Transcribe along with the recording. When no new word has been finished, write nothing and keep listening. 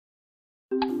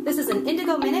This is an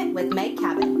Indigo Minute with Meg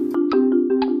Cabot.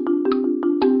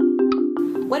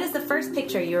 What is the first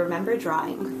picture you remember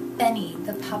drawing? Benny,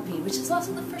 the puppy, which is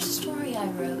also the first story I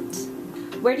wrote.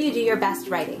 Where do you do your best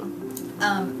writing?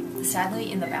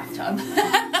 Sadly, in the bathtub,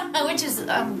 which is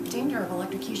danger of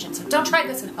electrocution, so don't try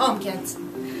this at home, kids.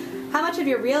 How much of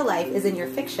your real life is in your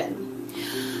fiction?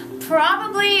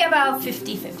 Probably about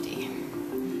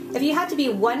 50-50. If you had to be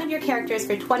one of your characters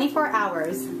for 24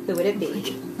 hours, who would it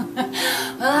be?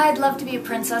 Well, I'd love to be a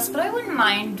princess, but I wouldn't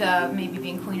mind maybe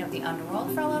being queen of the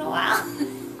underworld for a little while.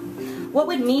 What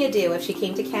would Mia do if she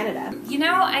came to Canada? You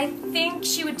know, I think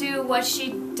she would do what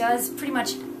she does pretty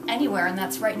much anywhere, and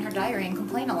that's write in her diary and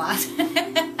complain a lot.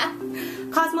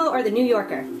 Cosmo or the New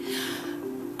Yorker?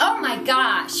 Oh my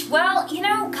gosh. Well, you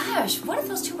know, gosh, what if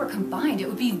those two were combined? It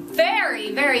would be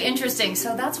very, very interesting,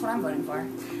 so that's what I'm voting for.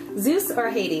 Zeus or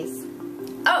Hades?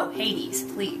 Oh, Hades,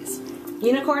 please.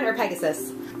 Unicorn or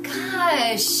Pegasus?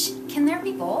 Gosh, can there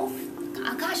be both?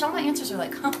 Oh, gosh, all my answers are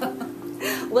like,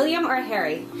 William or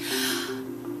Harry?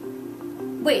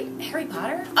 Wait, Harry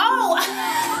Potter? Oh!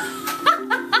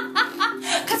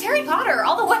 Because Harry Potter,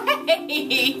 all the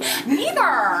way!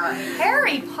 Neither!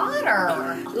 Harry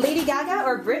Potter! Lady Gaga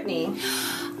or Britney?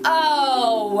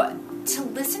 Oh, to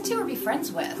listen to or be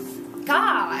friends with?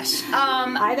 Gosh.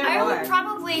 Either I or. would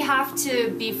probably have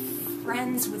to be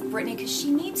friends with Britney because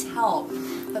she needs help.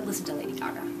 But listen to Lady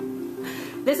Gaga.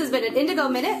 This has been an Indigo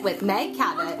Minute with Meg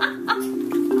Cabot.